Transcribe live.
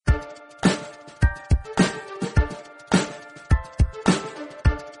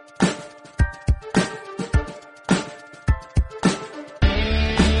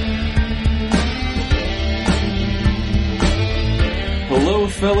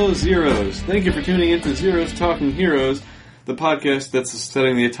fellow Zeros. Thank you for tuning in to Zeros Talking Heroes, the podcast that's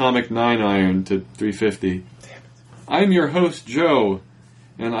setting the atomic 9 iron to 350. I'm your host, Joe,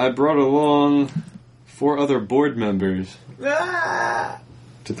 and I brought along 4 other board members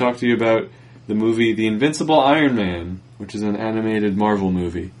to talk to you about the movie The Invincible Iron Man, which is an animated Marvel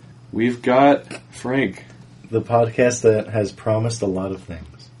movie. We've got Frank. The podcast that has promised a lot of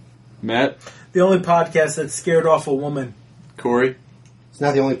things. Matt. The only podcast that scared off a woman. Corey. It's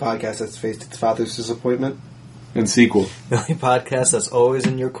not the only podcast that's faced its father's disappointment. And Sequel. The only podcast that's always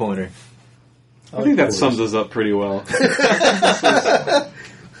in your corner. I think that sums us up pretty well.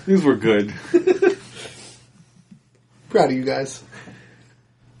 These were good. Proud of you guys.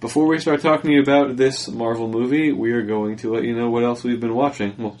 Before we start talking to you about this Marvel movie, we are going to let you know what else we've been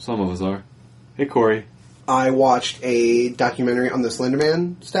watching. Well, some of us are. Hey, Corey. I watched a documentary on the Slender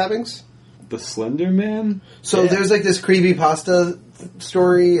Man stabbings. The Slender Man? So there's like this creepypasta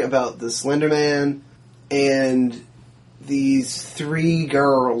story about the Slender Man, and these 3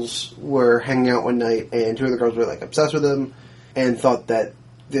 girls were hanging out one night, and 2 of the girls were like obsessed with him, and thought that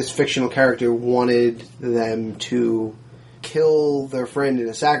this fictional character wanted them to kill their friend in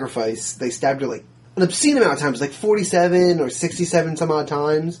a sacrifice. They stabbed her like an obscene amount of times, like 47 or 67 some odd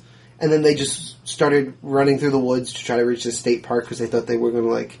times, and then they just started running through the woods to try to reach the state park because they thought they were going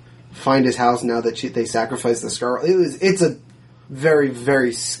to like find his house now that they sacrificed the girl. It's a very,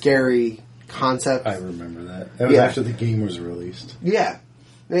 very scary concept. I remember that. That was after the game was released. Yeah.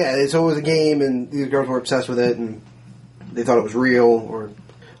 So it was a game, and these girls were obsessed with it, and they thought it was real.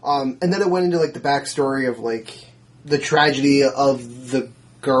 And then it went into like the backstory of like the tragedy of the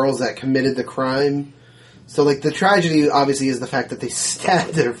girls that committed the crime. So like the tragedy obviously is the fact that they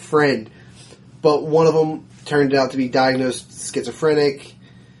stabbed their friend, but one of them turned out to be diagnosed schizophrenic.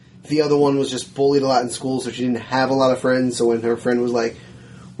 The other one was just bullied a lot in school, so she didn't have a lot of friends. So when her friend was like,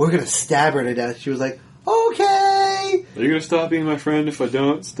 "We're going to stab her to death," she was like, "Okay." Are you going to stop being my friend if I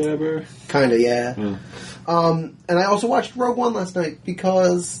don't stab her? Kinda, yeah. And I also watched Rogue One last night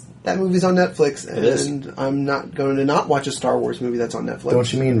because that movie's on Netflix, and I'm not going to not watch a Star Wars movie that's on Netflix.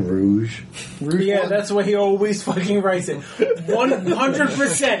 Don't you mean Rouge? Yeah, that's what he always fucking writes it.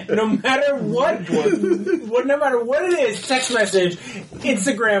 100%. No matter what, no matter what it is, text message,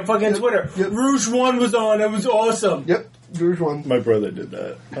 Instagram, fucking Twitter. Yep. Rouge 1 was on. It was awesome. Yep, Rouge One. My brother did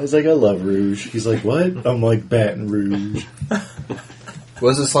that. I was like, I love Rouge. He's like, what? I'm like, Baton Rouge.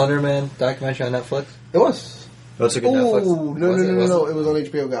 Was the Slender Man documentary on Netflix? It was. No, it's a good Netflix. No. It was on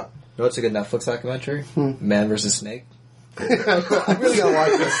HBO Go. No, it's a good Netflix documentary. Man vs. Snake. I really gotta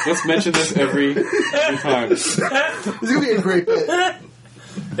watch this. Let's mention this every time. This is gonna be a great bit.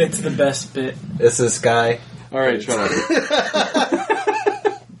 It's the best bit. It's this guy. Alright, shut up.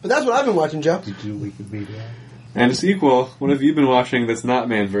 But that's what I've been watching, Joe. Did you Wikipedia? And Sequel, what have you been watching that's not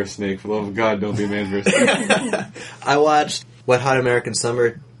Man vs. Snake? For the love of God, don't be Man vs. Snake. I watched Wet Hot American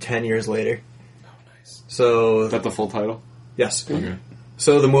Summer 10 years later. So Is that the full title? yes. Okay.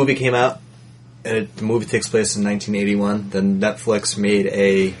 So the movie came out, and the movie takes place in 1981. Then Netflix made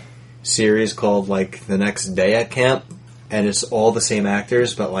a series called like The Next Day at Camp, and it's all the same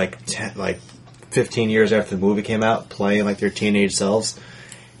actors, but like 15 years after the movie came out, playing like their teenage selves.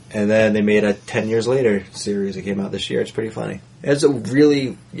 And then they made a 10 years later series that came out this year. It's pretty funny. It's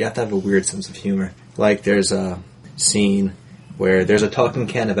you have to have a weird sense of humor. Like there's a scene where there's a talking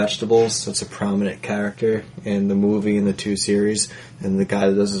can of vegetables that's a prominent character in the movie and the 2 series, and the guy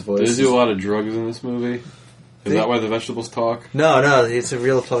that does his voice. Does he do a lot of drugs in this movie? Is that why the vegetables talk? No, it's a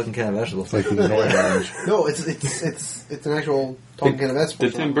real talking can of vegetables. Like No, it's an actual talking can of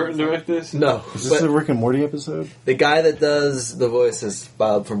vegetables. Did Tim Burton direct this? No. Is this a Rick and Morty episode? The guy that does the voice is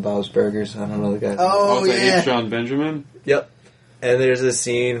Bob from Bob's Burgers. I don't know the guy. Oh, It's yeah. H. John Benjamin? Yep. And there's a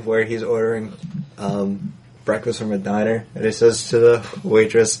scene where he's ordering breakfast from a diner, and he says to the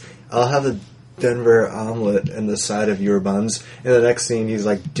waitress, "I'll have a Denver omelet in the side of your buns." And the next scene, he's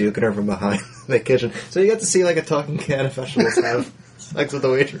like duking her from behind the kitchen. So you get to see like a talking can of vegetables have sex with the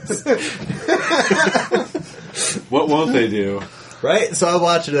waitress. What won't they do? Right? So I'm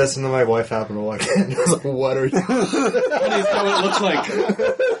watching this, and then my wife happened to walk in. I was like, what are you? That is how it looks like.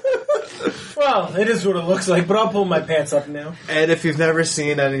 Well, it is what it looks like, but I'll pull my pants up now. And if you've never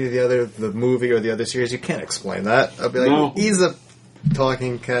seen any of the movie or the other series, you can't explain that. I'll be like, No. he's a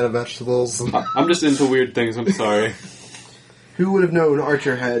talking can of vegetables. I'm just into weird things, I'm sorry. Who would have known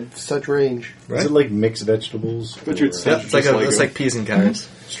Archer had such range? Is it like mixed vegetables? But you'd Or- say- Yep, it's like peas and carrots.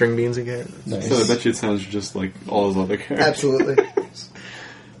 String beans and carrots. Nice. So I bet you it sounds just like all his other characters. Absolutely.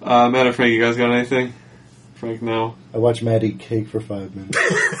 Matt or Frank, you guys got anything? Frank, no. I watched Matt eat cake for 5 minutes.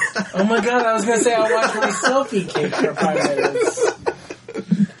 Oh my god, I was going to say I watched myself eat cake for 5 minutes.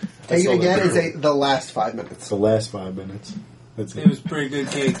 Take it again and say the last 5 minutes. The last 5 minutes. That's It it. was pretty good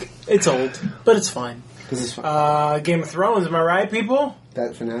cake. It's old, but it's fine. Because it's fun. Game of Thrones, am I right, people?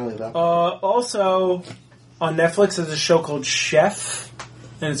 That finale, though. Also, on Netflix, there's a show called Chef,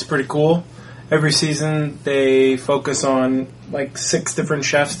 and it's pretty cool. Every season, they focus on like 6 different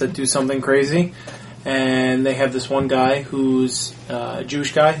chefs that do something crazy. And they have this one guy who's a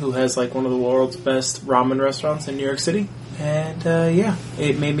Jewish guy who has like one of the world's best ramen restaurants in New York City. And yeah,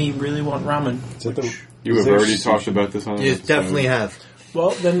 it made me really want ramen. Is that the- You is have there already s- talked about this on You an episode. definitely have.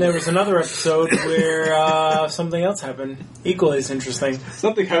 Well, then there was another episode where something else happened, equally as interesting.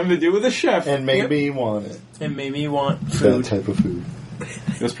 Something having to do with a chef. And made me want it. It made me want That food. type of food.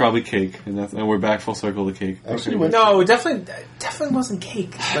 It was probably cake, and we're back full circle to cake. Actually, Okay. when- No, it definitely wasn't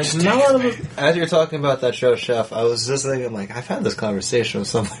cake. Like none of it. As you're talking about that show, Chef, I was just thinking, like, I've had this conversation with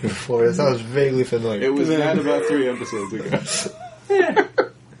somebody before. It sounds vaguely familiar. It was that about 3 episodes ago.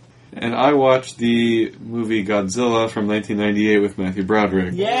 And I watched the movie Godzilla from 1998 with Matthew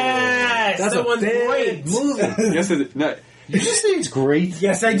Broderick. Yes, that one's great. movie. Yes, it, no, You just say it's great?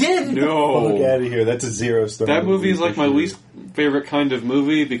 Yes, I did. Fuck no. out of here. That's a 0-star. That movie is like my for sure. least favorite kind of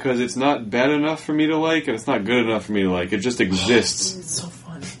movie because it's not bad enough for me to like, and it's not good enough for me to like. It just exists. It's so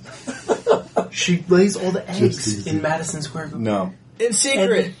fun. She lays all the eggs easy. in Madison Square Garden. No. In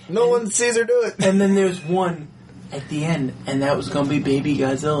secret. No one sees her do it. And then there's one at the end, and that was going to be Baby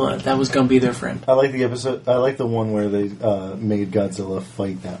Godzilla. That was going to be their friend. I like the episode. I like the one where they made Godzilla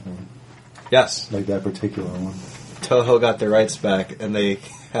fight that one. Yes. Like that particular one. Toho got their rights back, and they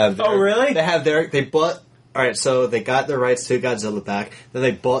have their... Oh, really? They bought... Alright, so they got their rights to Godzilla back, then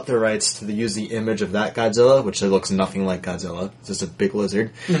they bought their rights to use the image of that Godzilla, which looks nothing like Godzilla. It's just a big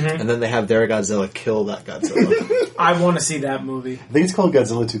lizard. And then they have their Godzilla kill that Godzilla. I want to see that movie. I think it's called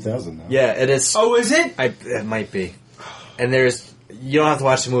Godzilla 2000 now. Yeah, it is... Oh, is it? It might be. And there's... You don't have to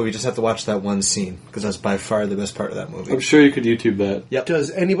watch the movie, you just have to watch that one scene, because that's by far the best part of that movie. I'm sure you could YouTube that. Yep. Does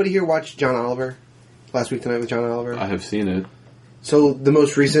anybody here watch John Oliver? Last Week Tonight with John Oliver? I have seen it. So the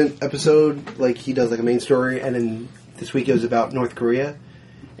most recent episode, like he does like a main story, and then this week it was about North Korea,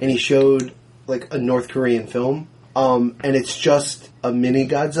 and he showed like a North Korean film, and it's just a mini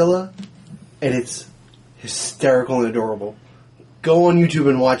Godzilla, and it's hysterical and adorable. Go on YouTube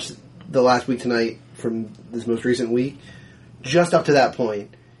and watch the Last Week Tonight from this most recent week, just up to that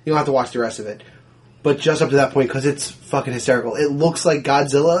point. You don't have to watch the rest of it, but just up to that point because it's fucking hysterical. It looks like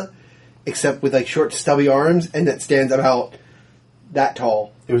Godzilla, except with like short stubby arms, and it stands about that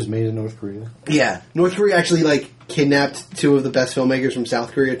tall. It was made in North Korea. Yeah. North Korea actually, like, kidnapped 2 of the best filmmakers from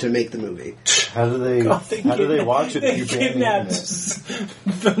South Korea to make the movie. How do they? God, how do they watch it? They if you ban the kidnapped internet?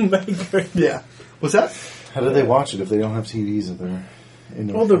 filmmaker. Yeah. What's that? How do they watch it if they don't have TVs in there? In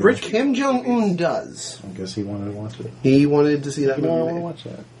North Well, the Korea? rich Kim Jong-un does. I guess he wanted to watch it. He wanted to see that You know, I movie. want to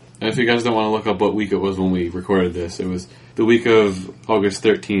watch that. And if you guys don't want to look up what week it was when we recorded this, it was the week of August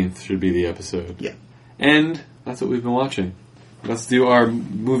 13th should be the episode. Yeah. And that's what we've been watching. Let's do our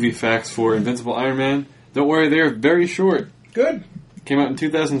movie facts for Invincible Iron Man. Don't worry, they're very short. Good. Came out in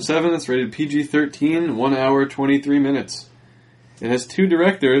 2007. It's rated PG-13, 1 hour, 23 minutes. It has 2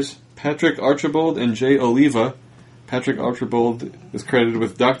 directors, Patrick Archibald and Jay Oliva. Patrick Archibald is credited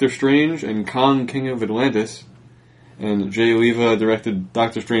with Doctor Strange and Kong, King of Atlantis. And Jay Oliva directed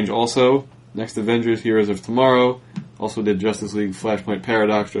Doctor Strange also, Next Avengers, Heroes of Tomorrow. Also did Justice League, Flashpoint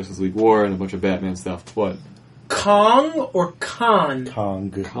Paradox, Justice League War, and a bunch of Batman stuff. What? Kong or Khan?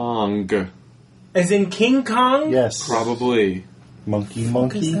 Kong. Kong. As in King Kong? Yes. Probably. Monkey.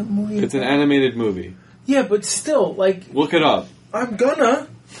 What is that movie? It's an animated movie. Yeah, but still, like, Look it up. I'm gonna.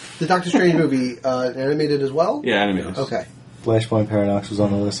 The Doctor Strange movie, animated as well? Yeah, animated. Okay. Flashpoint Paradox was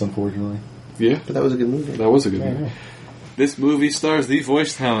on the list, unfortunately. Yeah, But that was a good movie. that was a good Yeah, movie. yeah. This movie stars the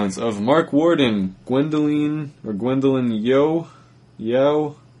voice talents of Mark Warden, Gwendolyn Yo,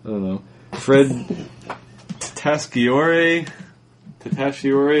 I don't know, Fred Tatasciore,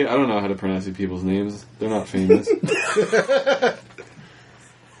 I don't know how to pronounce these people's names. They're not famous.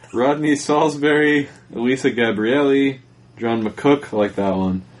 Rodney Salisbury, Elisa Gabrielli, John McCook, I like that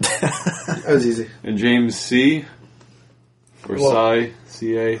one, That was easy. and James C. Or Well, Cy,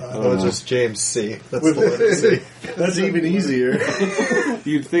 C-A, I don't know. just James C. That's the letter C. That's even easier.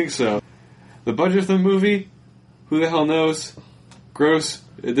 You'd think so. The budget of the movie, who the hell knows? Gross.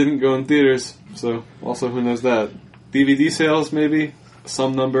 It didn't go in theaters, so also who knows that? DVD sales, maybe?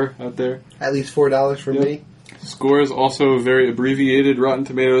 Some number out there. At least $4 for Yep. me. Score is also very abbreviated. Rotten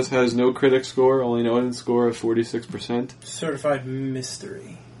Tomatoes has no critic score, only an audience score of 46%. Certified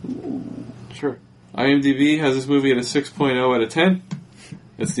mystery. Sure. IMDb has this movie at a 6.0 out of 10.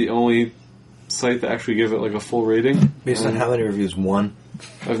 It's the only site that actually gives it like a full rating. Based on how many reviews? 1?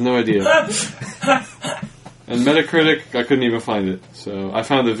 I have no idea. And Metacritic, I couldn't even find it. So I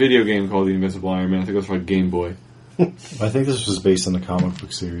found a video game called The Invincible Iron Man. I think it was for Game Boy. I think this was based on the comic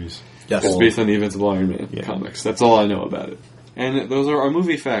book series. Yes. It's based on the Invincible Iron Man Yeah. comics. That's all I know about it. And those are our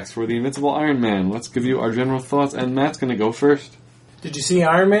movie facts for the Invincible Iron Man. Let's give you our general thoughts, and Matt's going to go first. Did you see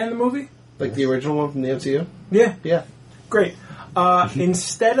Iron Man the movie? Like the original one from the MCU? Yeah. Yeah. Great.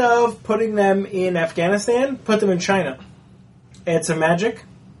 Instead of putting them in Afghanistan, put them in China. Add some magic.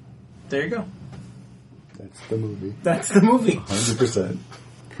 There you go. That's the movie. That's the movie. 100%.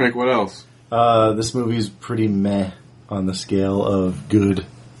 Frank, what else? This movie is pretty meh on the scale of good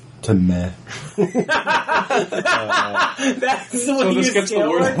to meh. That's the So way this you gets the scale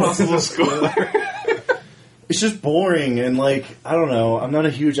worst it? possible score. It's just boring, and like, I don't know, I'm not a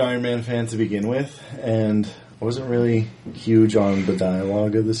huge Iron Man fan to begin with, and I wasn't really huge on the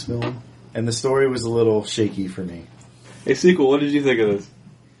dialogue of this film, and the story was a little shaky for me. Hey, sequel, what did you think of this?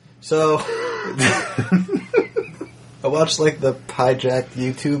 So, I watched like the hijacked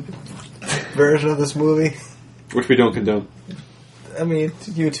YouTube version of this movie. Which we don't condone. I mean,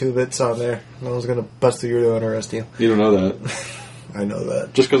 YouTube, it's on there. No one's gonna bust through your door and arrest you. You don't know that. I know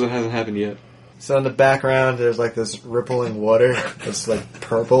that. Just because it hasn't happened yet. So in the background, there's like this rippling water. It's like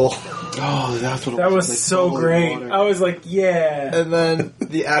purple. Oh, that's what it That was like so bubbling great. water. I was like, yeah. And then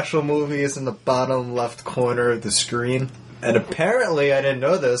the actual movie is in the bottom left corner of the screen. And apparently, I didn't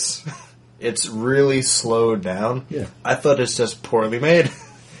know this, it's really slowed down. Yeah. I thought it's just poorly made.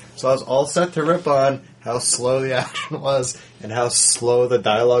 So I was all set to rip on how slow the action was and how slow the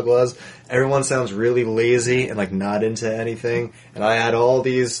dialogue was. Everyone sounds really lazy and like not into anything. And I had all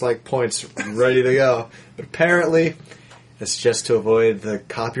these like points ready to go. But apparently, it's just to avoid the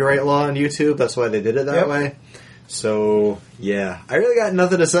copyright law on YouTube. That's why they did it that Yep. way. So, yeah. I really got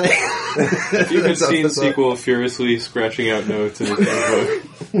nothing to say. If you had seen sequel furiously scratching out notes in his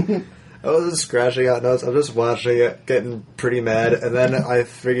notebook. I wasn't scratching out notes. I'm just watching it, getting pretty mad. And then I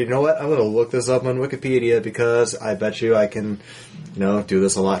figured, you know what? I'm going to look this up on Wikipedia because I bet you I can, do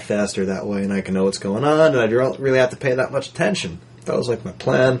this a lot faster that way and I can know what's going on and I don't really have to pay that much attention. That was like my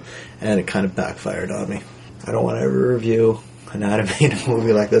plan and it kind of backfired on me. I don't want to ever review an animated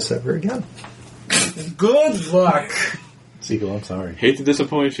movie like this ever again. Good luck. Sequel, I'm sorry. Hate to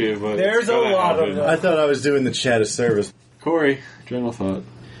disappoint you, but There's it's a gonna lot of happen. them. I thought I was doing the chat a service. Corey, general thought.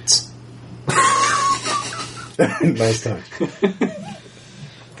 Nice touch.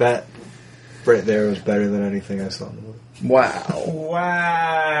 That right there was better than anything I saw in the movie. Wow.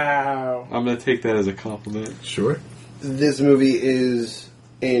 Wow. I'm going to take that as a compliment. Sure. This movie is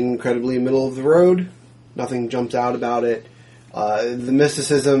incredibly middle of the road. Nothing jumps out about it. The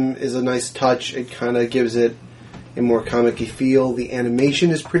mysticism is a nice touch. It kind of gives it a more comic-y feel. The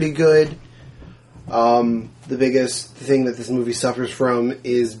animation is pretty good. The biggest thing that this movie suffers from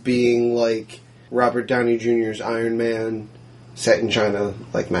is being like Robert Downey Jr.'s Iron Man set in China,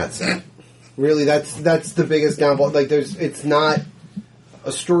 like Matt said. Really, that's the biggest downfall. Like, it's not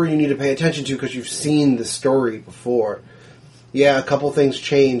a story you need to pay attention to because you've seen the story before. Yeah, a couple things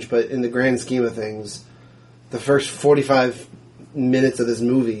change, but in the grand scheme of things, the first 45 minutes of this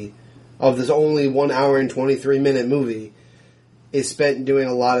movie, of this only 1 hour and 23 minute movie, is spent doing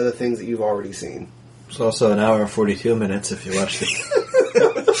a lot of the things that you've already seen. It's also an hour and 42 minutes if you watch it.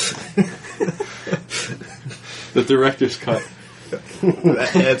 The director's cut.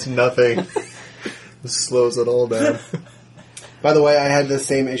 That adds nothing. It slows it all down. By the way, I had the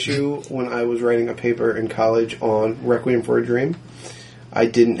same issue when I was writing a paper in college on Requiem for a Dream. I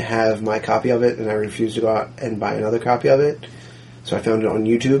didn't have my copy of it, and I refused to go out and buy another copy of it. So I found it on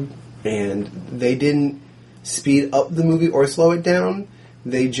YouTube, and they didn't speed up the movie or slow it down.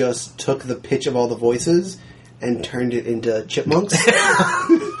 They just took the pitch of all the voices and turned it into chipmunks.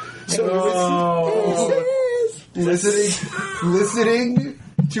 So listening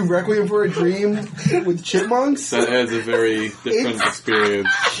to Requiem for a Dream with chipmunks. That adds a very different experience.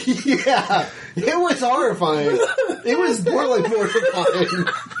 Yeah, it was horrifying. It was borderline horrifying.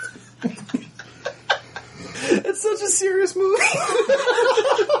 It's such a serious movie.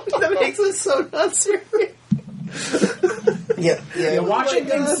 That makes it so not serious. Yeah, watching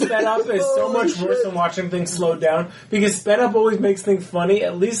things sped up is so much worse than watching things slowed down. Because sped up always makes things funny.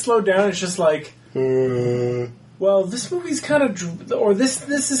 At least slowed down, it's just like, well, this movie's kind of, or this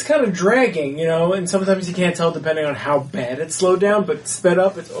is kind of dragging, and sometimes you can't tell depending on how bad it's slowed down, but sped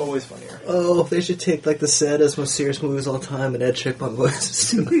up, it's always funnier. Oh, they should take like the saddest, most serious movies of all time and add Chipmunk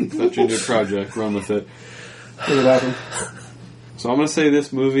voices to it. That's your new project. Run with it. Look at that. So I'm going to say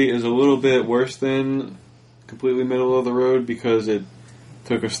this movie is a little bit worse than completely middle of the road because it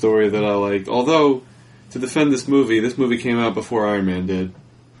took a story that I liked. Although to defend this movie came out before Iron Man did.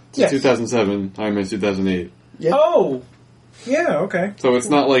 It's Yes. 2007, Iron Man's 2008. Yeah. Oh! Yeah, okay. So it's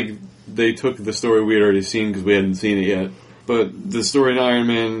not like they took the story we had already seen because we hadn't seen it yet. But the story in Iron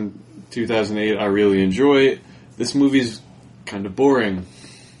Man 2008 I really enjoy. This movie's kind of boring.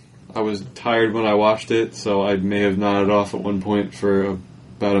 I was tired when I watched it, so I may have nodded off at one point for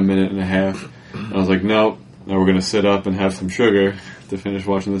about a minute and a half. And I was like, nope, now we're going to sit up and have some sugar to finish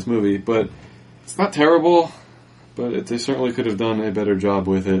watching this movie. But it's not terrible, but they certainly could have done a better job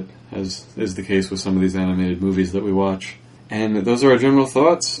with it, as is the case with some of these animated movies that we watch. And those are our general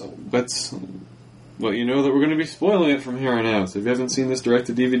thoughts. Let's let you know that we're going to be spoiling it from here on out. So if you haven't seen this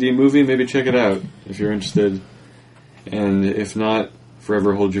direct-to-DVD movie, maybe check it out if you're interested. And if not,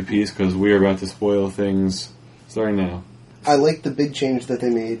 forever hold your peace, because we are about to spoil things starting now. I like the big change that they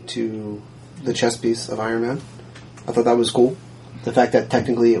made to the chest piece of Iron Man. I thought that was cool. The fact that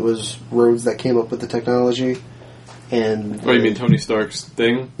technically it was Rhodes that came up with the technology. And Oh, you mean Tony Stark's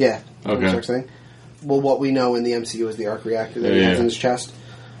thing? Yeah. Okay. Sort of thing. Well, what we know in the MCU is the arc reactor that he Yeah, has yeah. in his chest.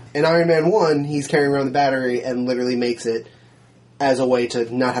 In Iron Man 1, he's carrying around the battery and literally makes it as a way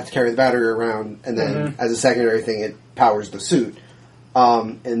to not have to carry the battery around, and then as a secondary thing, it powers the suit.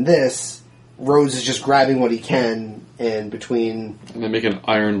 In this, Rhodes is just grabbing what he can, and between... And they make an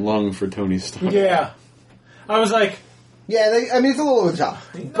iron lung for Tony Stark. Yeah. I was like, Yeah, I mean, it's a little over the top.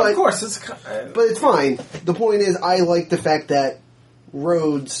 But, of course, it's... But it's fine. The point is, I like the fact that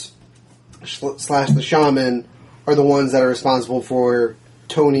Rhodes slash the shaman are the ones that are responsible for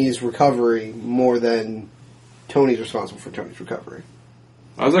Tony's recovery more than Tony's responsible for Tony's recovery.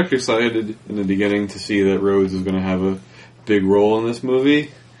 I was actually excited in the beginning to see that Rhodes is going to have a big role in this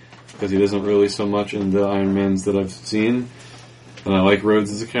movie, because he doesn't really so much in the Iron Mans that I've seen. And I like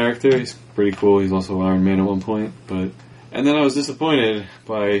Rhodes as a character. He's pretty cool. He's also Iron Man at one point. And then I was disappointed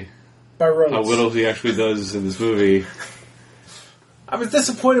by Rhodes. how little he actually does in this movie. I was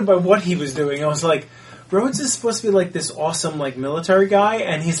disappointed by what he was doing. I was like, Rhodes is supposed to be like this awesome like military guy,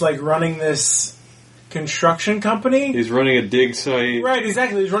 and he's like running this construction company. He's running a dig site. Right,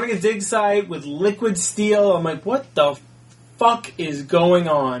 exactly. He's running a dig site with liquid steel. I'm like, what the fuck is going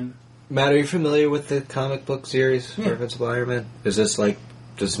on? Matt, are you familiar with the comic book series for Invincible Iron Man? Is this like,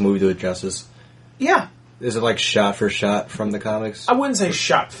 does this movie do it justice? Yeah. Is it like shot for shot from the comics? I wouldn't say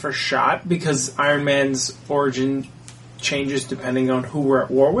shot for shot, because Iron Man's origin changes depending on who we're at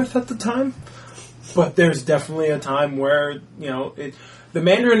war with at the time. But there's definitely a time where, the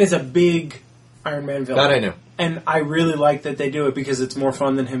Mandarin is a big Iron Man villain. That I knew. And I really like that they do it, because it's more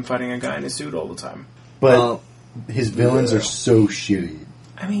fun than him fighting a guy in a suit all the time. But his villains are so shitty.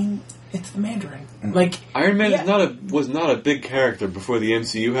 I mean, it's the Mandarin. Like, Iron Man yeah. was not a big character before the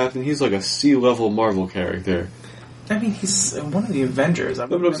MCU happened. He's like a C-level Marvel character. I mean, he's one of the Avengers.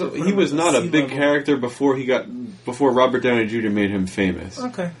 He was not a big character before Robert Downey Jr. made him famous.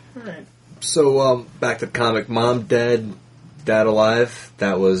 Okay, alright. So, back to the comic. Mom dead, dad alive.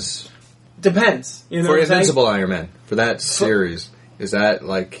 That was... Depends. You know for what I'm saying? Invincible Iron Man. For that series. Is that,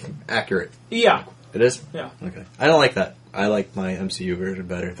 like, accurate? Yeah. It is? Yeah. Okay. I don't like that. I like my MCU version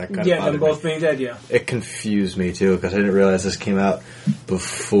better. That kind of Yeah, bothered them both me. being dead, yeah. It confused me, too, because I didn't realize this came out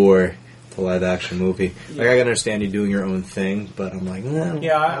before the live-action movie. Like, I can understand you doing your own thing, but I'm like,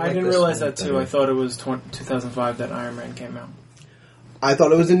 Yeah, I like didn't this realize one that, too. better. I thought it was 2005 that Iron Man came out. I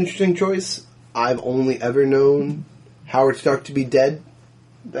thought it was an interesting choice. I've only ever known Howard Stark to be dead.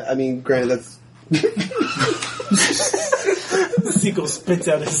 I mean, granted, that's... The sequel spits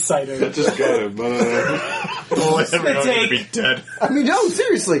out his cider. Just got him. dead. I mean, no,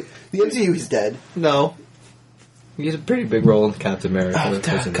 seriously. The MCU, he's dead. No. He has a pretty big role in Captain America.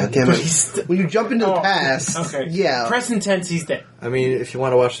 God damn it. When you jump into the past, Okay. yeah. Present tense, he's dead. I mean, if you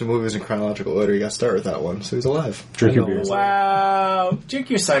want to watch the movies in chronological order, you got to start with that one. So he's alive. Drink your I know. beers. Wow. Drink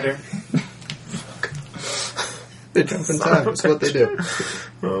your cider. They jump in time. That's what they do.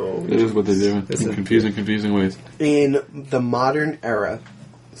 It is what they do in confusing ways. In the modern era,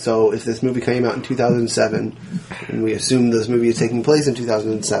 so if this movie came out in 2007, and we assume this movie is taking place in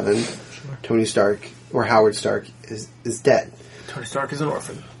 2007, Tony Stark, or Howard Stark, is dead. Tony Stark is an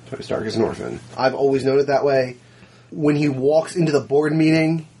orphan. Tony Stark is an orphan. I've always known it that way. When he walks into the board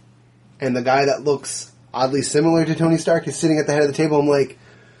meeting, and the guy that looks oddly similar to Tony Stark is sitting at the head of the table, I'm like,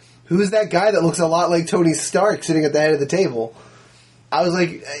 who's that guy that looks a lot like Tony Stark sitting at the head of the table? I was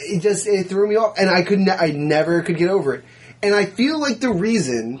like, it threw me off, and I never could get over it. And I feel like the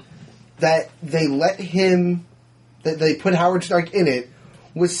reason that they put Howard Stark in it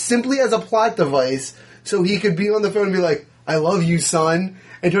was simply as a plot device, so he could be on the phone and be like, "I love you, son,"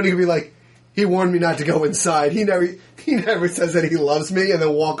 and Tony could be like, "He warned me not to go inside. He never says that he loves me," and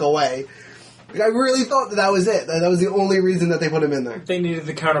then walk away. Like, I really thought that was it. That was the only reason that they put him in there. They needed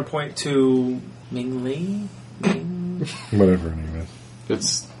the counterpoint to Ming Li? Whatever her name is.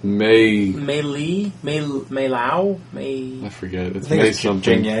 It's May. Mei Li? Mei Lao? I forget. It's I think May it's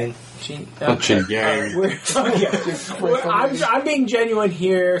something. Jin Yang. Not Jin Yang. I'm being genuine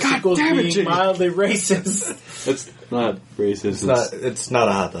here. God Sequels damn it, being Jimmy. mildly racist. It's not racist. It's not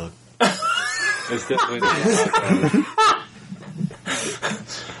a hot dog. It's definitely not a hot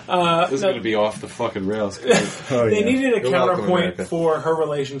dog. This is going to be off the fucking rails. Oh, They yeah. needed a You're welcome, counterpoint America. for her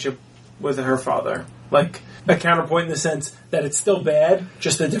relationship with her father. Like, a counterpoint in the sense that it's still bad,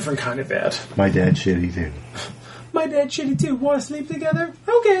 just a different kind of bad. My dad's shitty too. My dad's shitty too. Want to sleep together?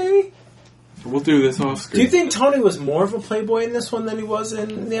 Okay. We'll do this off screen. Do you think Tony was more of a playboy in this one than he was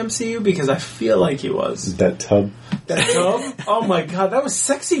in the MCU? Because I feel like he was. That tub. That tub? Oh my god, that was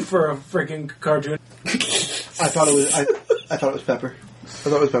sexy for a freaking cartoon. I thought it was. I thought it was Pepper. I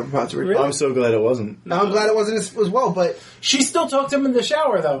thought it was Pepper Potts. Really? I'm so glad it wasn't. I'm glad it wasn't as well, but She still talked to him in the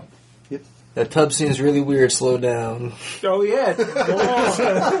shower, though. That tub scene is really weird. Slow down. Oh yeah, it's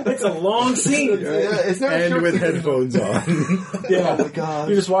long. It's a long scene. it's not a And short with season. headphones on. Yeah, Oh my god!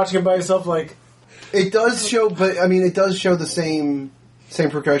 you're just watching it by yourself, like It does show, but I mean, it does show the same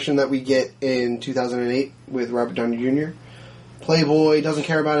progression that we get in 2008 with Robert Downey Jr. Playboy, doesn't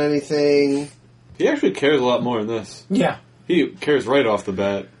care about anything. He actually cares a lot more in this. yeah. He cares right off the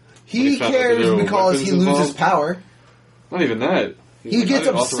bat. He found out that cares there were because he weapons loses involved. power. Not even that. He's He like, gets I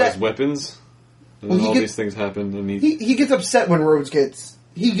didn't upset. authorize weapons. And Well, then he all gets- these things happen, and He gets upset when Rhodes gets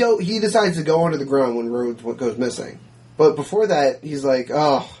he decides to go under the ground when Rhodes goes missing. But before that, he's like,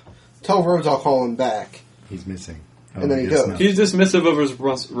 "Oh, tell Rhodes I'll call him back." He's missing. And then he I guess goes. not. he's dismissive of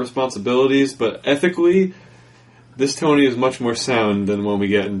his responsibilities, but ethically, this Tony is much more sound than when we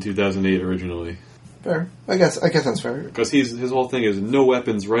get in 2008 originally. Fair, I guess that's fair. Because his whole thing is no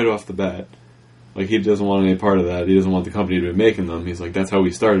weapons right off the bat. Like, he doesn't want any part of that. He doesn't want the company to be making them. He's like, that's how we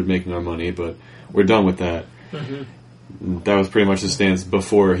started making our money, but we're done with that. And that was pretty much his stance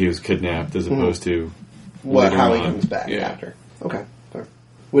before he was kidnapped, as opposed to later How he on. comes back Yeah. after. Okay, fair.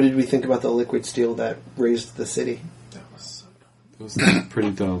 What did we think about the liquid steel that raised the city? It was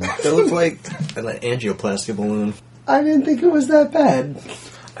pretty dumb. It looked like And an angioplasty balloon. I didn't think it was that bad.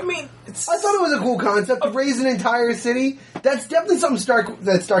 I mean, it's I thought it was a cool concept to raise an entire city. That's definitely something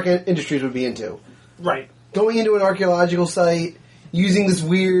Stark Industries would be into. right. Going into an archaeological site, using this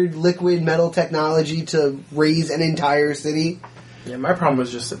weird liquid metal technology to raise an entire city. Yeah, my problem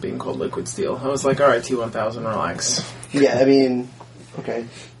was just it being called Liquid Steel. I was like, all right, T-1000, relax. Yeah, I mean, okay.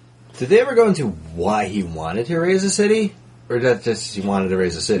 Did they ever go into why he wanted to raise a city? Or that just he wanted to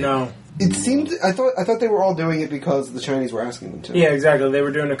raise a city? No. It seemed I thought they were all doing it because the Chinese were asking them to. Yeah, exactly. They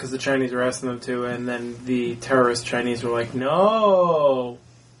were doing it because the Chinese were asking them to, and then the terrorist Chinese were like, no.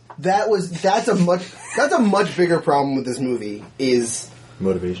 That's a much bigger problem with this movie is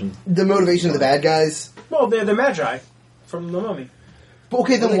Motivation. the motivation of the bad guys. Well, they're the Magi from the Mummy. But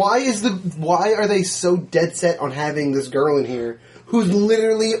okay, then why are they so dead set on having this girl in here whose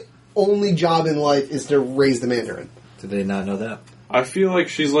literally only job in life is to raise the Mandarin? Did they not know that? I feel like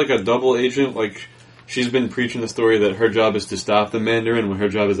she's like a double agent. Like, she's been preaching the story that her job is to stop the Mandarin, when her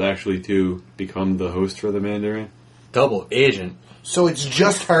job is actually to become the host for the Mandarin. Double agent. So it's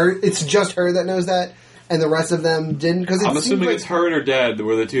just her. It's just her that knows that, and the rest of them didn't. Because I'm assuming it's her and her dad that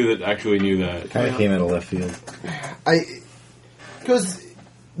were the two that actually knew that. Kind of came out of left field. Because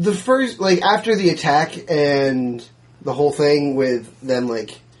the first, like, after the attack and the whole thing with them,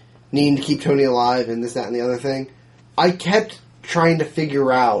 like, needing to keep Tony alive and this, that, and the other thing, I kept trying to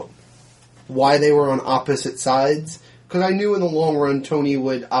figure out why they were on opposite sides. Because I knew in the long run Tony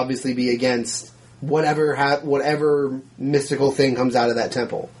would obviously be against whatever mystical thing comes out of that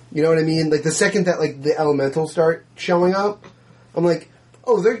temple. You know what I mean? Like, the second that, like, the elementals start showing up, I'm like,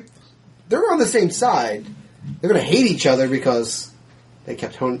 oh, they're on the same side. They're going to hate each other because they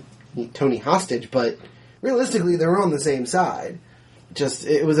kept Tony hostage, but realistically, they were on the same side. Just,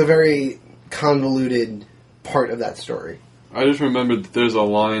 it was a very convoluted part of that story. I just remembered that there's a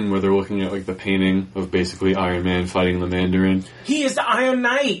line where they're looking at like the painting of basically Iron Man fighting the Mandarin. He is the Iron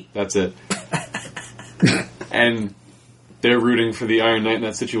Knight! That's it. And they're rooting for the Iron Knight in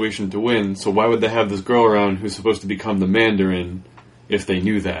that situation to win, so why would they have this girl around who's supposed to become the Mandarin if they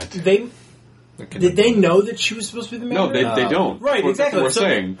knew that? Did they know that she was supposed to be the No, Mandarin? they don't. Right, That's exactly. what we're So-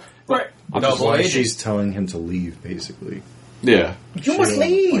 saying. Right. I'm just Double like, agent. She's telling him to leave, basically. yeah. You must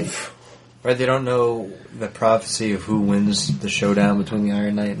leave! Right, they don't know the prophecy of who wins the showdown between the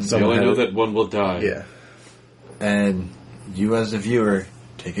Iron Knight and They only know that one will die. Yeah. And you as the viewer,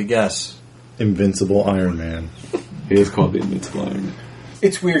 take a guess. Invincible Iron Man. He is called the Invincible Iron Man.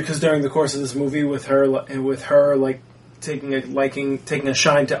 It's weird because during the course of this movie, with her like taking a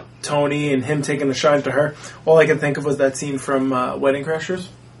shine to Tony and him taking a shine to her, all I could think of was that scene from Wedding Crashers.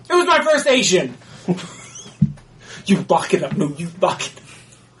 It was my first Asian. You lock it up, no, you lock it up.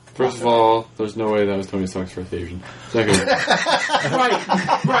 First of all, there's no way that was Tony Stark's first Asian. Second,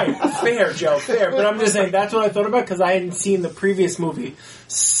 right, fair, Joe, fair. But I'm just saying that's what I thought about because I hadn't seen the previous movie,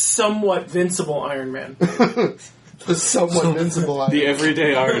 somewhat Vincible Iron Man. The somewhat invincible Iron the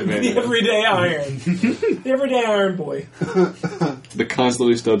everyday Iron Man. The everyday Iron. The everyday Iron Boy. The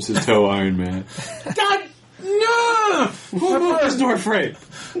constantly stubs his toe Iron Man. God, no! Where's Norfrey?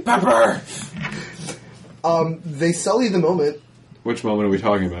 Pepper! They sully the moment. Which moment are we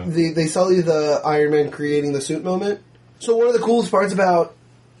talking about? They sully the Iron Man creating the suit moment. So one of the coolest parts about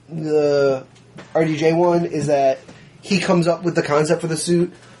the RDJ one is that he comes up with the concept for the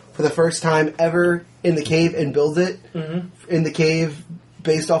suit for the first time ever in the cave and builds it in the cave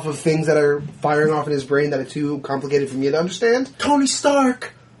based off of things that are firing off in his brain that are too complicated for me to understand. Tony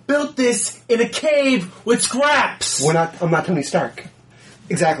Stark built this in a cave with scraps! I'm not Tony Stark.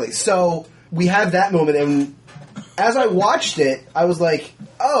 Exactly. So we have that moment, and as I watched it, I was like,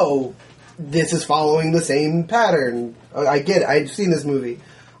 oh, this is following the same pattern. I get it. I've seen this movie.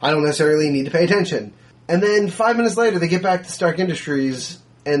 I don't necessarily need to pay attention. And then 5 minutes later, they get back to Stark Industries,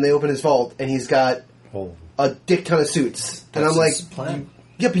 and they open his vault, and he's got a dick ton of suits. And I'm like,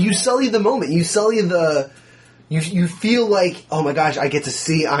 yeah, but you sully the moment. You sully the... You feel like, oh my gosh, I get to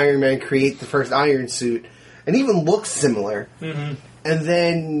see Iron Man create the first Iron suit. And even looks similar. Mm-hmm. And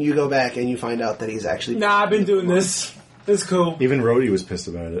then you go back and you find out that he's actually... Nah, I've been doing this. It's cool. Even Rhodey was pissed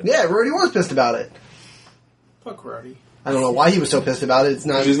about it. Yeah, Rhodey was pissed about it. Fuck Rhodey. I don't know why he was so pissed about it. It's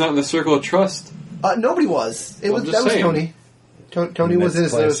not... She's not in the circle of trust. Nobody was. That was saying. Tony. Tony was in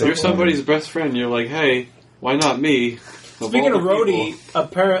his... You're somebody's best friend. You're like, hey, why not me? Speaking of Rhodey,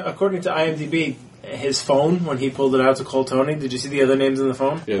 according to IMDb, his phone, when he pulled it out to call Tony, did you see the other names in the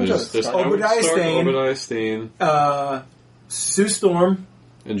phone? Yeah, there's Obadiah Stane. Sue Storm.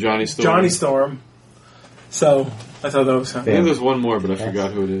 And Johnny Storm. Johnny Storm. So, I thought that was... I think there's one more, but I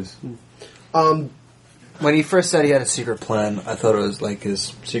forgot who it is. When he first said he had a secret plan, I thought it was like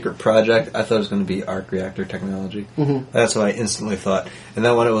his secret project. I thought it was going to be arc reactor technology. Mm-hmm. That's what I instantly thought. And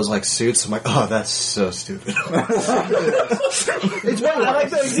then when it was like suits, I'm like, oh, that's so stupid. It's funny. I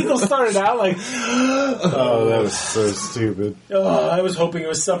like that Ezekiel started out like... Oh, that was so stupid. Oh, I was hoping it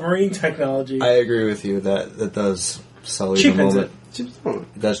was submarine technology. I agree with you that does sully the moment.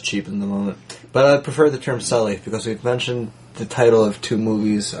 It does cheapen the moment. But I prefer the term sully because we've mentioned the title of two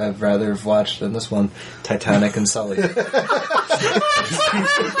movies I'd rather have watched than this one, Titanic and Sully. So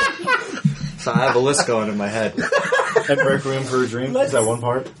I have a list going in my head. And Requiem for a Dream, is that one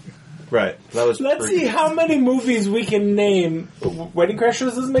part? Right. That was. Let's see how many movies we can name. Wedding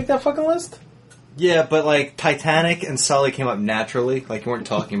Crashers doesn't make that fucking list? Yeah, but like Titanic and Sully came up naturally. Like you weren't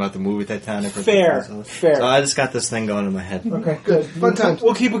talking about the movie Titanic. Or Fair. Fair. So I just got this thing going in my head. Okay, good. Fun times.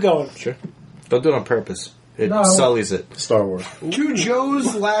 We'll keep it going. Sure. Don't do it on purpose. It sullies it. Star Wars. To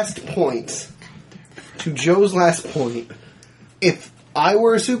Joe's last point, if I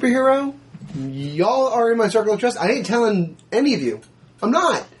were a superhero, y'all are in my circle of trust. I ain't telling any of you. I'm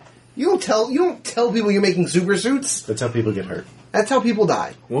not. You don't tell people you're making super suits. That's how people get hurt. That's how people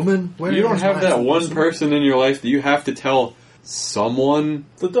die. Woman, you don't have that one person in your life that you have to tell someone.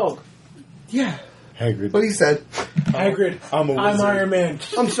 The dog. Yeah. Hagrid. What he said. Hagrid. I'm Iron Man.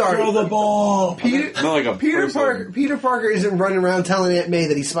 I'm sorry. Throw the ball. Peter Parker isn't running around telling Aunt May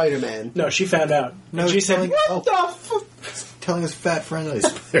that he's Spider-Man. No, she found out. No, she said, "What the fuck?" Telling his fat friend that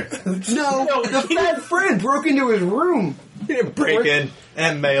he's Spider-Man. No, the fat friend broke into his room. He didn't break in.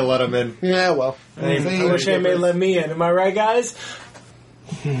 Aunt May let him in. Yeah, well. I wish Aunt May let me in. Am I right, guys?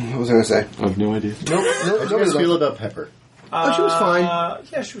 What was I going to say? I have no idea. How do you guys feel about Pepper? Oh, she was fine.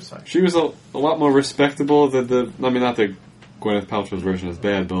 Yeah, she was fine. She was a lot more respectable than not that Gwyneth Paltrow's version is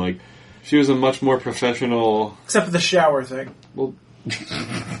bad, but like, she was a much more professional... Except for the shower thing. Well,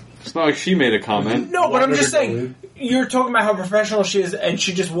 it's not like she made a comment. No, but I'm just saying, you're talking about how professional she is, and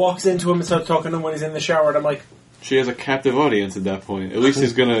she just walks into him and starts talking to him when he's in the shower, and I'm like... She has a captive audience at that point. At least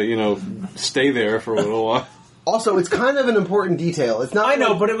he's gonna, stay there for a little while. Also, it's kind of an important detail. It's not. I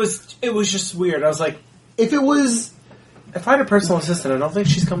know, but it was just weird. I was like, if I had a personal assistant, I don't think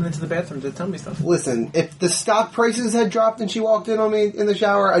she's coming into the bathroom to tell me stuff. Listen, if the stock prices had dropped and she walked in on me in the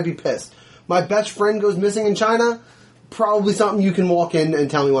shower, I'd be pissed. My best friend goes missing in China. Probably something you can walk in and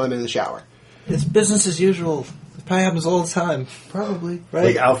tell me when I'm in the shower. It's business as usual. It probably happens all the time. Probably. Right?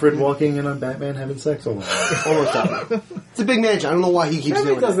 Like Alfred walking in on Batman having sex almost. Almost that. It's a big mansion. I don't know why he keeps Batman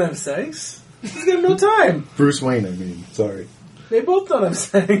doing it. doesn't have sex. He's got no time. Bruce Wayne, I mean. Sorry. They both don't have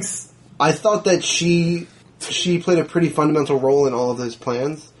sex. I thought that she played a pretty fundamental role in all of those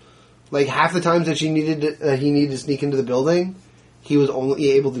plans. Like, half the times that he needed to sneak into the building, he was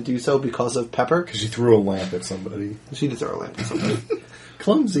only able to do so because of Pepper. Because she threw a lamp at somebody. She did throw a lamp at somebody.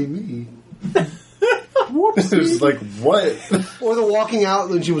 Clumsy me. Whoops. It was like, what? Or the walking out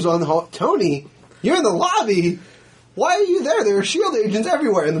when she was on the hall. Tony, you're in the lobby. Why are you there? There are S.H.I.E.L.D. agents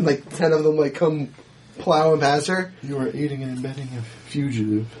everywhere. And then, like, 10 of them, like, come plowing past her. You are aiding and abetting a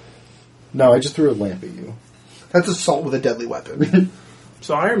fugitive. No, I just threw a lamp at you. That's assault with a deadly weapon.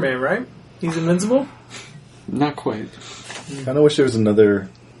 So Iron Man, right? He's invincible? Not quite. Kind of wish there was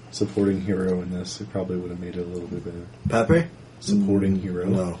another supporting hero in this. It probably would have made it a little bit better. Pepper? Supporting hero.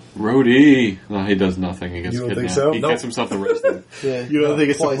 No. Rhodey. No, he does nothing. He gets You don't kidnapped. think so? He Nope. gets himself arrested. Yeah. You don't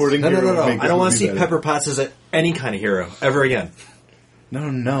think it's Twice. supporting No. hero? would make I this don't want to movie see better? Pepper Potts as any kind of hero ever again.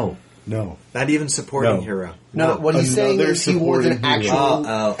 No. Not even supporting No. hero. No, what he's saying Another is he was an supporting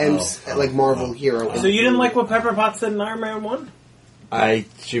hero. actual like Marvel hero. So you didn't like what Pepper Potts did in Iron Man 1?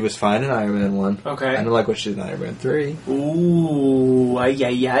 She was fine in Iron Man 1. Okay. I don't like what she did in Iron Man 3. Ooh, ay.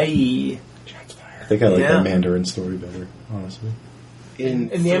 I think I like Yeah. that Mandarin story better, honestly. in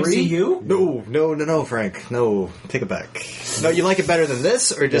In the 3? MCU? No, Frank. No, take it back. No, you like it better than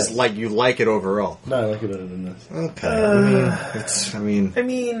this, or just Yes. like you like it overall? No, I like it better than this. Okay. I mean, I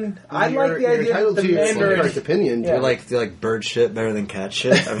mean, I You're- like the you're idea of entitled the to your Mandarin. correct opinion. Yeah. do you like bird shit better than cat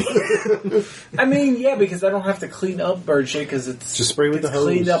shit? I mean, I mean, yeah, because I don't have to clean up bird shit because it's Just spray with it's the hose.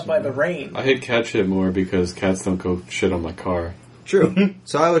 cleaned up by the rain. I hate cat shit more because cats don't go shit on my car. true.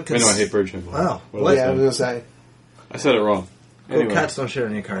 So I would I know I consider. hate bird shit more. Wow. What did I Yeah, I say? was gonna say. I said it wrong. Anyway, Cats don't shit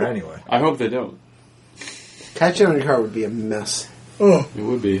on your car anyway. I hope they don't. Cat shit on your car would be a mess. It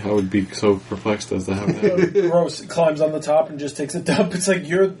would be. I would be so perplexed as to how that. Gross. It climbs on the top and just takes a dump. It's like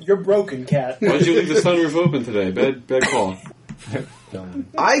you're broken, cat. Why did you leave the sunroof open today? Bad call. Dumb.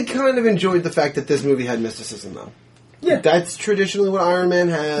 I kind of enjoyed the fact that this movie had mysticism, though. Yeah. That's traditionally what Iron Man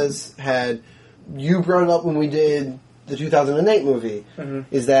has had. You brought it up when we did the 2008 movie,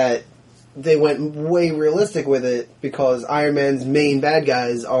 is that they went way realistic with it because Iron Man's main bad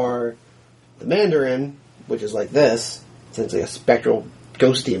guys are the Mandarin, which is like this, essentially a spectral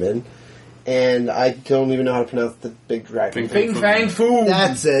ghost demon, and I don't even know how to pronounce the big dragon. Fing Fang Foom.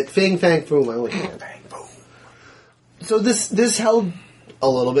 That's it. Fing Fang Foom. I only can. So this held a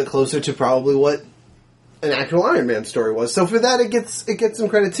little bit closer to probably what an actual Iron Man story was. So for that, it gets some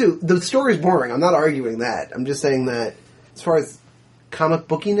credit too. The story's boring. I'm not arguing that. I'm just saying that as far as comic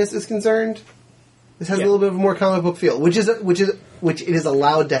bookiness is concerned, this has a little bit of a more comic book feel, which it is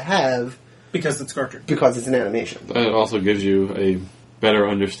allowed to have Because it's cartoon. because it's an animation. It also gives you a better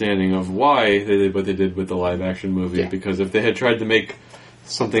understanding of why they did what they did with the live action movie. Yeah. Because if they had tried to make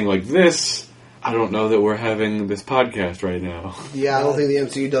something like this, I don't know that we're having this podcast right now. Yeah, I don't think the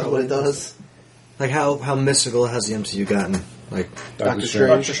MCU does what it does. Like how mystical has the MCU gotten? Like, Doctor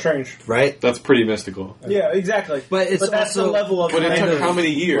Doctor Strange. right? That's pretty mystical. Yeah, exactly. But it's that's also- the level of But it kind took of- how many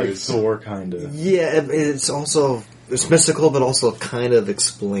Like years? Thor, kind of. Yeah, it's also it's mystical, but also kind of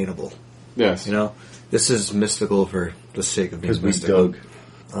explainable. Yes. You know, this is mystical for the sake of being Because we mystical.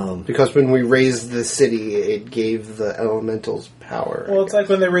 dug. Because when we raised the city, it gave the elementals power. Well, it's like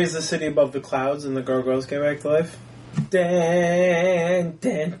when they raised the city above the clouds and the gargoyles came back to life. Dun,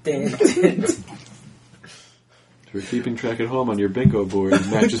 dun, dun, dun. If you're keeping track at home on your bingo board,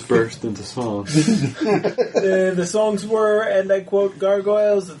 Matt just burst into song. The songs were, and I quote,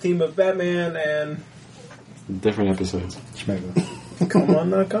 Gargoyles, the theme of Batman, and Different episodes. Schmegma. Come on,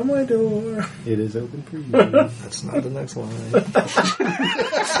 knock on my door. It is open for you. That's not the next line.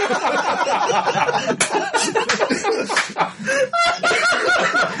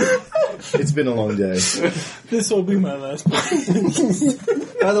 It's been a long day. This will be my last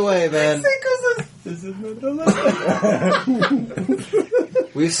podcast. By the way, man, This is my last.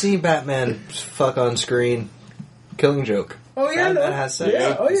 we've seen Batman fuck on screen. Killing Joke. Oh, yeah, Batman no. has sex.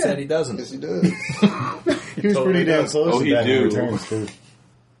 Yeah, oh, He yeah. said he doesn't. Yes, he does. He was pretty damn close Oh, to he Batman do. Returns, too.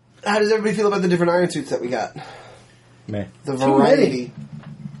 How does everybody feel about the different iron suits that we got? Meh. The Too variety.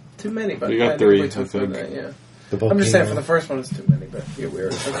 Too many, but You got I three, nearly took I think. that, yeah. The I'm just saying, volcano. for the first one, it's too many, but yeah, we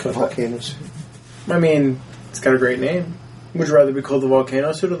already talked about that. Volcanoes. I mean, it's got a great name. Would you rather be called the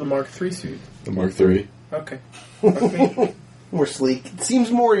Volcano suit or the Mark III suit? The Mark III. Okay. Fuck me. More sleek. It seems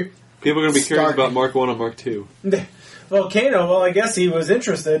more... People are going to be curious Stark. about Mark 1 and Mark 2. The Volcano, well, I guess he was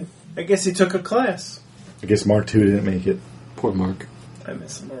interested. I guess he took a class. I guess Mark II didn't make it. Poor Mark. I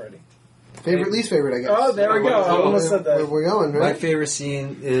miss him already. Favorite, least favorite, I guess. Oh, there we go. I almost said Where that. we're going, My right? favorite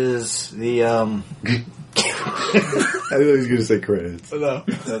scene is the I thought he was going to say credits. No.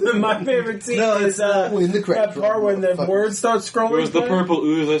 My favorite scene No, is when the credits that part roll, when the fuck. words start scrolling. It was the by. purple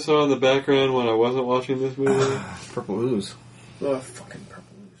ooze I saw in the background when I wasn't watching this movie. Purple ooze. Oh, fucking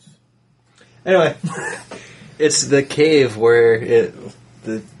purple ooze. Anyway, it's the cave where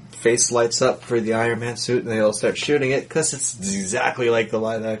the face lights up for the Iron Man suit and they all start shooting it because it's exactly like the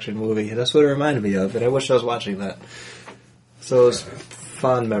live action movie. And that's what it reminded me of, and I wish I was watching that. So it was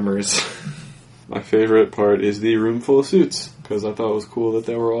fond memories. My favorite part is the room full of suits, because I thought it was cool that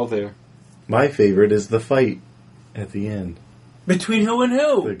they were all there. My favorite is the fight at the end. Between who and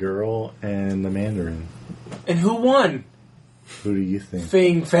who? The girl and the Mandarin. And who won? Who do you think?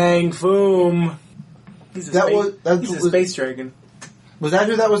 Fing Fang Foom. He's a, he's a space dragon. Was that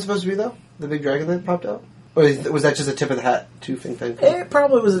who that was supposed to be, though? The big dragon that popped out? Or was that just a tip of the hat to Fing Fang? It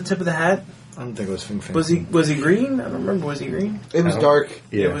probably was the tip of the hat. I don't think it was Fing Fang. Was he green? I don't remember. Was he green? It was dark.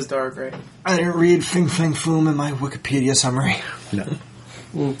 Yeah. It was dark, right? I didn't read Fing Fang Foom in my Wikipedia summary. No.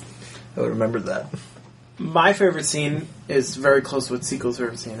 I would remember that. My favorite scene is very close to what Sequel's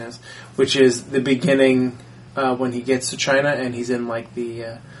favorite scene is, which is the beginning when he gets to China and he's in like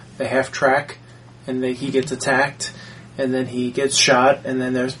the half track, and he gets attacked, and then he gets shot, and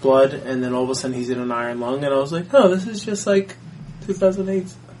then there's blood, and then all of a sudden he's in an iron lung, and I was like, oh, this is just like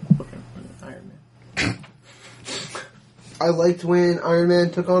 2008 Iron Man. I liked when Iron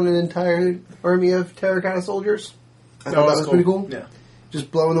Man took on an entire army of Terracotta soldiers. I thought that was pretty cool. Yeah.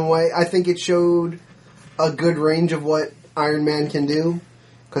 Just blowing them away. I think it showed a good range of what Iron Man can do.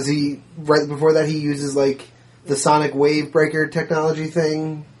 Because right before that, he uses like the sonic wave breaker technology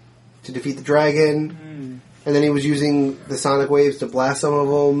thing to defeat the dragon. And then he was using the sonic waves to blast some of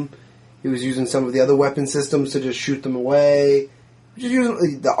them. He was using some of the other weapon systems to just shoot them away. Just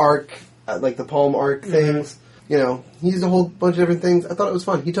using the arc, like the palm arc things. You know, he used a whole bunch of different things. I thought it was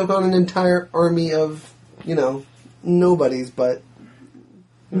fun. He took on an entire army of, nobodies, but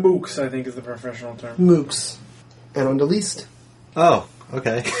Mooks, I think, is the professional term. mooks. And on the least. Oh,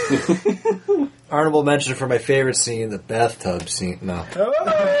 okay. Honorable mention for my favorite scene, the bathtub scene. No.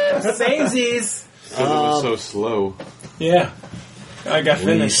 Oh, samesies! Because it was so slow. Yeah. I got Least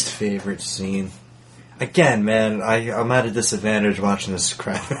finished. favorite scene. Again, man, I'm at a disadvantage watching this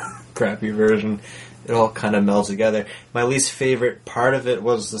crappy version. It all kind of melds together. My least favorite part of it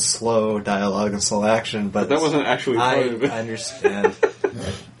was the slow dialogue and slow action, but That wasn't actually part of it. I understand.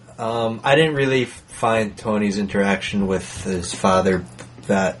 I didn't really find Tony's interaction with his father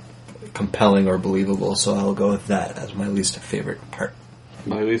that compelling or believable, so I'll go with that as my least favorite part.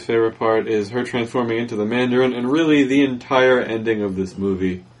 My least favorite part is her transforming into the Mandarin, and really the entire ending of this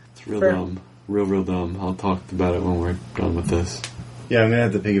movie. It's real Fair. dumb. Real dumb. I'll talk about it when we're done with this. Yeah, I'm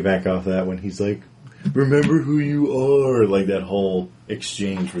going to have to piggyback off that when he's like, remember who you are. Like, that whole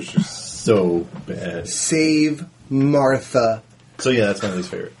exchange was just so bad. Save Martha. So, yeah, that's my least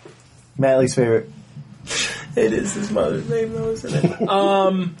favorite. Matt, least favorite. It is his mother's name, though, isn't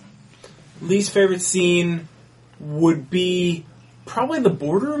it? Least favorite scene would be probably the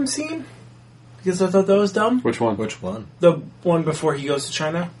boardroom scene, because I thought that was dumb. Which one? Which one? The one before he goes to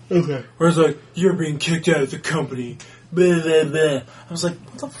China. Okay. Where it's like, you're being kicked out of the company. Blah, blah, blah. I was like,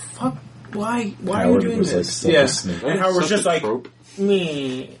 what the fuck? Why are you Howard doing was, like, this? such a Yeah. snake. And Howard was Such just a like, trope.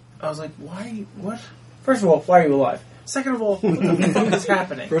 me. I was like, why? What? First of all, why are you alive? Second of all, what the fuck is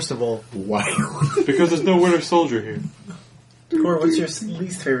happening? First of all, why? Because there's no Winter Soldier here. Corey, what's your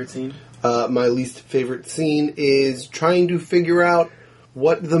least favorite scene? My least favorite scene is trying to figure out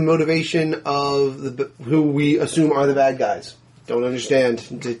what the motivation of who we assume are the bad guys. Don't understand.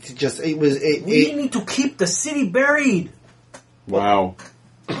 We need to keep the city buried. Wow.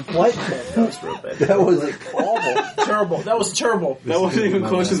 what? That was real bad. That was like awful. Terrible. That was terrible. That wasn't even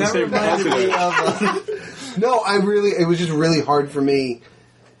close to the That same reminded me capacity. No, it was just really hard for me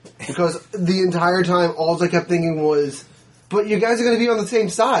because the entire time, all I kept thinking was, "But you guys are going to be on the same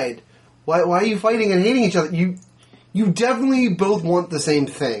side. Why are you fighting and hating each other? You definitely both want the same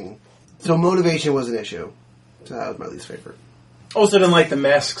thing. So motivation was an issue. So that was my least favorite. Also didn't like the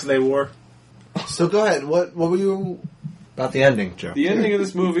masks they wore. So go ahead. What were you? About the ending, Joe. The ending of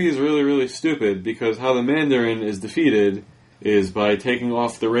this movie is really, really stupid because how the Mandarin is defeated is by taking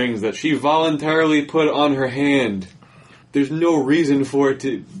off the rings that she voluntarily put on her hand. There's no reason for it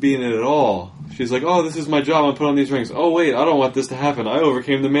to be in it at all. She's like, oh, this is my job, I'm put on these rings. Oh, wait, I don't want this to happen. I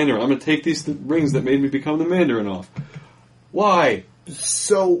overcame the Mandarin. I'm going to take these rings that made me become the Mandarin off. Why?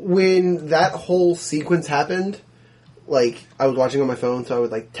 So when that whole sequence happened, like I was watching on my phone, so I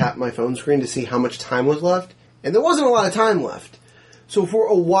would like tap my phone screen to see how much time was left, and there wasn't a lot of time left. So for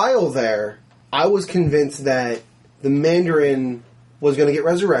a while there, I was convinced that the Mandarin was going to get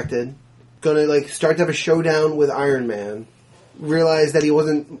resurrected, gonna like start to have a showdown with Iron Man, realize that he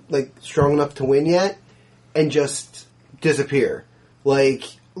wasn't like strong enough to win yet, and just disappear. Like,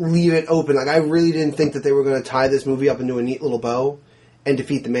 leave it open. Like, I really didn't think that they were gonna tie this movie up into a neat little bow and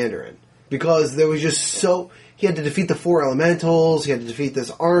defeat the Mandarin. Because there was just so... He had to defeat the 4 elementals, he had to defeat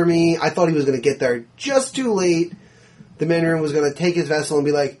this army. I thought he was gonna get there just too late. The Mandarin was gonna take his vessel and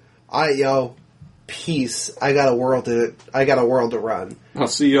be like, alright, yo, peace. I got a world to run. I'll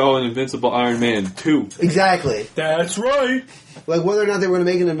see y'all in Invincible Iron Man 2. Exactly. That's right. Like, whether or not they were going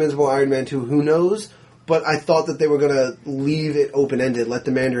to make an Invincible Iron Man 2, who knows? But I thought that they were going to leave it open-ended, let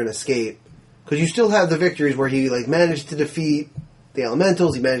the Mandarin escape. Because you still have the victories where he, like, managed to defeat the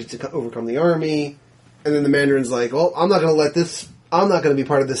elementals, he managed to overcome the army, and then the Mandarin's like, well, I'm not going to be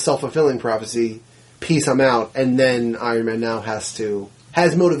part of this self-fulfilling prophecy. Peace, I'm out. And then Iron Man now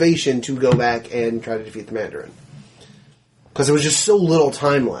has motivation to go back and try to defeat the Mandarin. Because there was just so little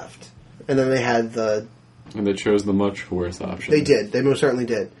time left. And then they had And they chose the much worse option. They did. They most certainly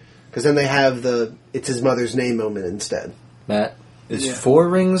did. Because then they have the it's his mother's name moment instead. Matt, is 4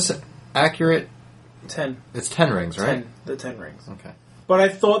 rings accurate? 10. It's 10 rings, right? 10. The 10 rings. Okay. But I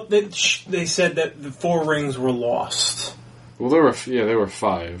thought that they said that the 4 rings were lost. Well, there were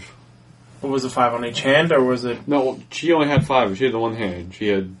 5. Or was it 5 on each hand, or was it... No, she only had 5. She had the one hand. She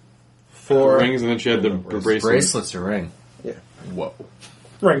had 4 rings, and then she had the bracelet. Bracelet's a ring. Yeah. Whoa.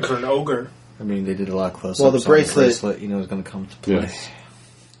 ring for an ogre. I mean, they did a lot close-ups. Well, the bracelet- you know, is going to come to play. Yes.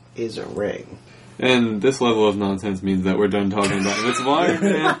 Is a ring. And this level of nonsense means that we're done talking about Invincible Iron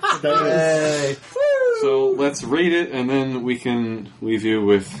Man. Hey. So let's rate it, and then we can leave you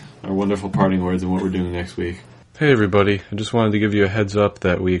with our wonderful parting words and what we're doing next week. Hey everybody, I just wanted to give you a heads up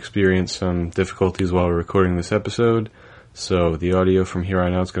that we experienced some difficulties while recording this episode, so the audio from here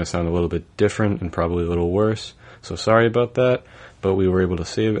on out is going to sound a little bit different and probably a little worse, so sorry about that, but we were able to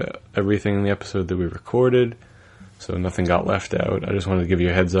save everything in the episode that we recorded, so nothing got left out. I just wanted to give you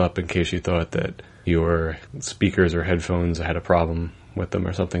a heads up in case you thought that your speakers or headphones had a problem with them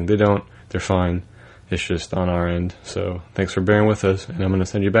or something. They don't. They're fine. It's just on our end. So thanks for bearing with us, and I'm going to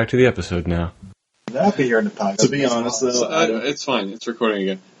send you back to the episode now. I'll be here in the podcast. To be honest, though, It's fine. It's recording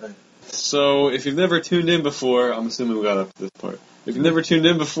again. So if you've never tuned in before, I'm assuming we got up to this part. If you've never tuned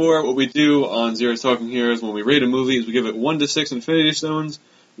in before, what we do on Zero's Talking Heroes when we rate a movie is we give it 1 to 6 Infinity Stones.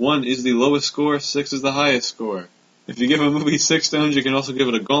 1 is the lowest score, 6 is the highest score. If you give a movie 6 stones, you can also give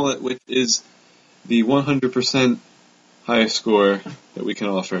it a gauntlet, which is the 100% highest score that we can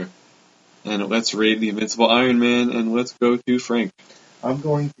offer. And let's rate the Invincible Iron Man, and let's go to Frank. I'm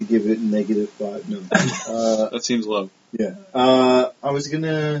going to give it -5. No, That seems low. yeah. I was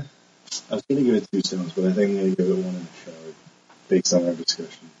gonna give it 2 stones, but I think I'm gonna give it 1.5 based on our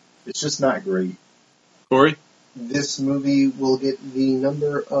discussion. It's just not great. Corey? This movie will get the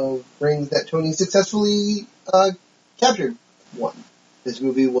number of rings that Tony successfully captured. 1. This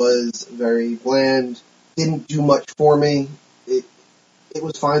movie was very bland. Didn't do much for me. It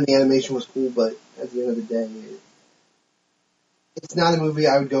was fine. The animation was cool, but at the end of the day, it's not a movie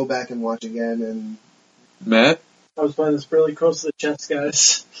I would go back and watch again. And Matt? I was playing this really close to the chest,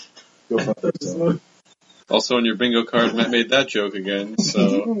 guys. Go fuck yourself. Also on your bingo card, Matt made that joke again,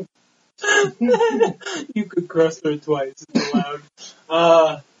 so... You could cross through it twice. It's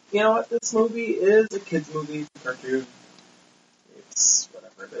allowed. You know what? This movie is a kid's movie. It's a cartoon. It's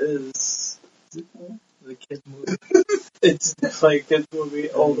whatever it is. It's a kid's movie. It's definitely a kid's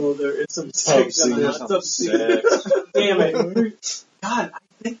movie, although there is some sex. Damn it. God, I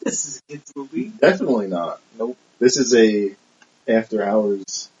think this is a kid's movie. Definitely not. Nope. This is a after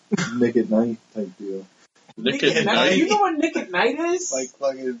hours Nick at Night type deal. Nick at Night? You know what Nick at Night is? Like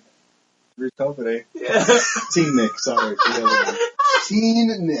fucking Bruce Company. Yeah. Teen Nick, sorry. The other one.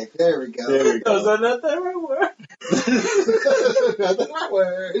 Teen Nick. There we go. There we go. Those are not the right words. Not the right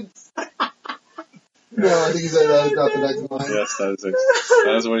words. No, I think he said that was not the next line. Yes,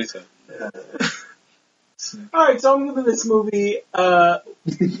 that is what he said. Alright, so I'm giving this movie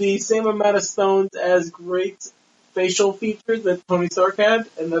the same amount of stones as great facial features that Tony Stark had,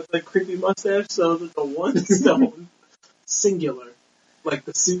 and that's the creepy mustache, so that's a 1 stone. Singular. Like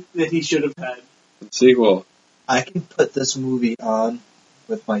the suit that he should have had. Sequel. I can put this movie on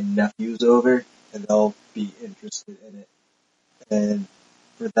with my nephews over, and they'll be interested in it. And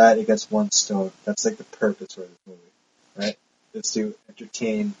for that, it gets 1 stone. That's like the purpose for this movie, right? It's to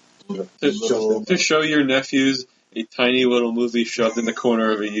entertain the To show your nephews a tiny little movie shoved in the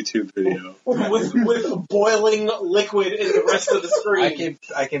corner of a YouTube video. with boiling liquid in the rest of the screen.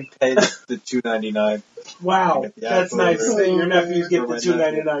 I can pay the $2.99. Wow, Yeah, that's nice. over. Your nephews get For the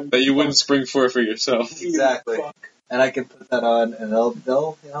my $2.99. That you wouldn't spring for yourself. Exactly. Fuck. and I can put that on, and they'll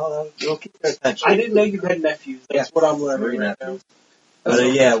keep their attention. I didn't know you had nephews. That's what I'm learning Three right nephews. now.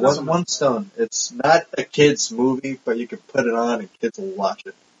 But yeah, one stone. It's not a kid's movie, but you can put it on and kids will watch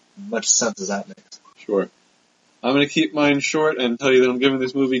it. Much sense as that makes. Sure. I'm going to keep mine short and tell you that I'm giving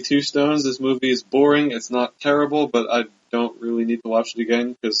this movie 2 stones. This movie is boring. It's not terrible, but I don't really need to watch it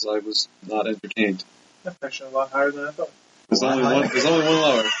again because I was not entertained. That's actually a lot higher than I thought. There's only one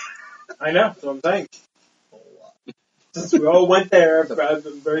lower. I know, that's what I'm saying. Since we all went there, I've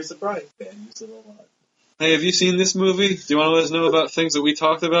been very surprised. Man, use it a lot. Hey, have you seen this movie? Do you want to let us know about things that we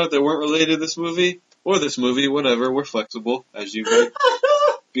talked about that weren't related to this movie? Or this movie, whatever. We're flexible, as you might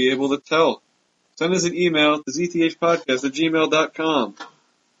be able to tell. Send us an email to zthpodcast@gmail.com.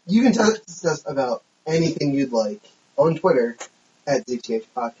 You can tell us about anything you'd like on Twitter at ZTH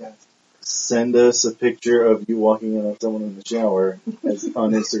Podcast. Send us a picture of you walking in on someone in the shower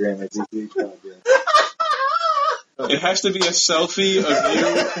on Instagram at ZTH Podcast. It has to be a selfie of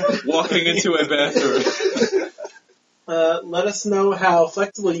you walking into a bathroom. Let us know how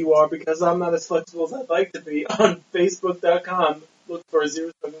flexible you are, because I'm not as flexible as I'd like to be. On Facebook.com, look for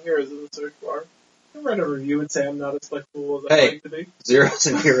Zeros Talking Heroes in the search bar. You can write a review and say I'm not as flexible as I'd like to be. Zeros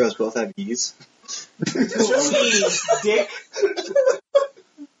and Heroes both have E's. Show me, dick.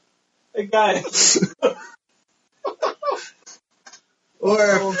 Hey, guys. Or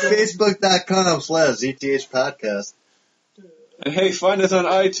Facebook.com/ZTH Podcast. And hey, find us on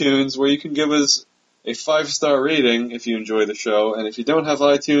iTunes, where you can give us a 5-star rating if you enjoy the show. And if you don't have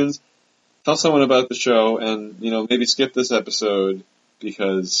iTunes, tell someone about the show and, maybe skip this episode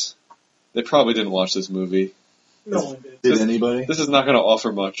because they probably didn't watch this movie. No one did. Did anybody? This is not going to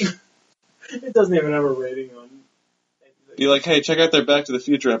offer much. It doesn't even have a rating on anything. Be like, hey, check out their Back to the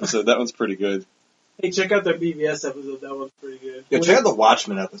Future episode. That one's pretty good. Hey, check out their BVS episode. That one's pretty good. Yeah, check out the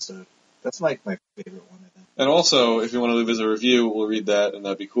Watchmen episode. That's my favorite one, I think. And also, if you want to leave us a review, we'll read that, and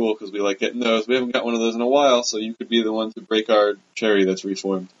that'd be cool, because we like getting those. We haven't got one of those in a while, so you could be the one to break our cherry that's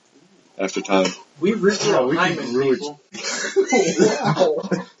reformed after time. We regrew we the can hymen, brew it. people.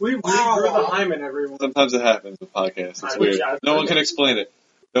 We regrew the hymen, everyone. Sometimes it happens with podcasts. It's weird. No one can explain it.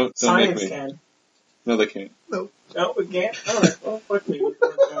 Don't make Science me. can. No, they can't. No, we can't. Alright, well, fuck me.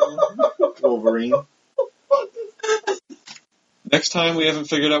 Wolverine. Next time, we haven't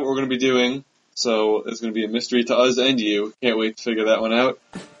figured out what we're going to be doing, so it's going to be a mystery to us and you. Can't wait to figure that one out.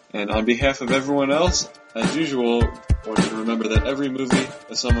 And on behalf of everyone else, as usual, I want you to remember that every movie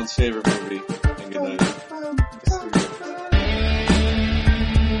is someone's favorite movie.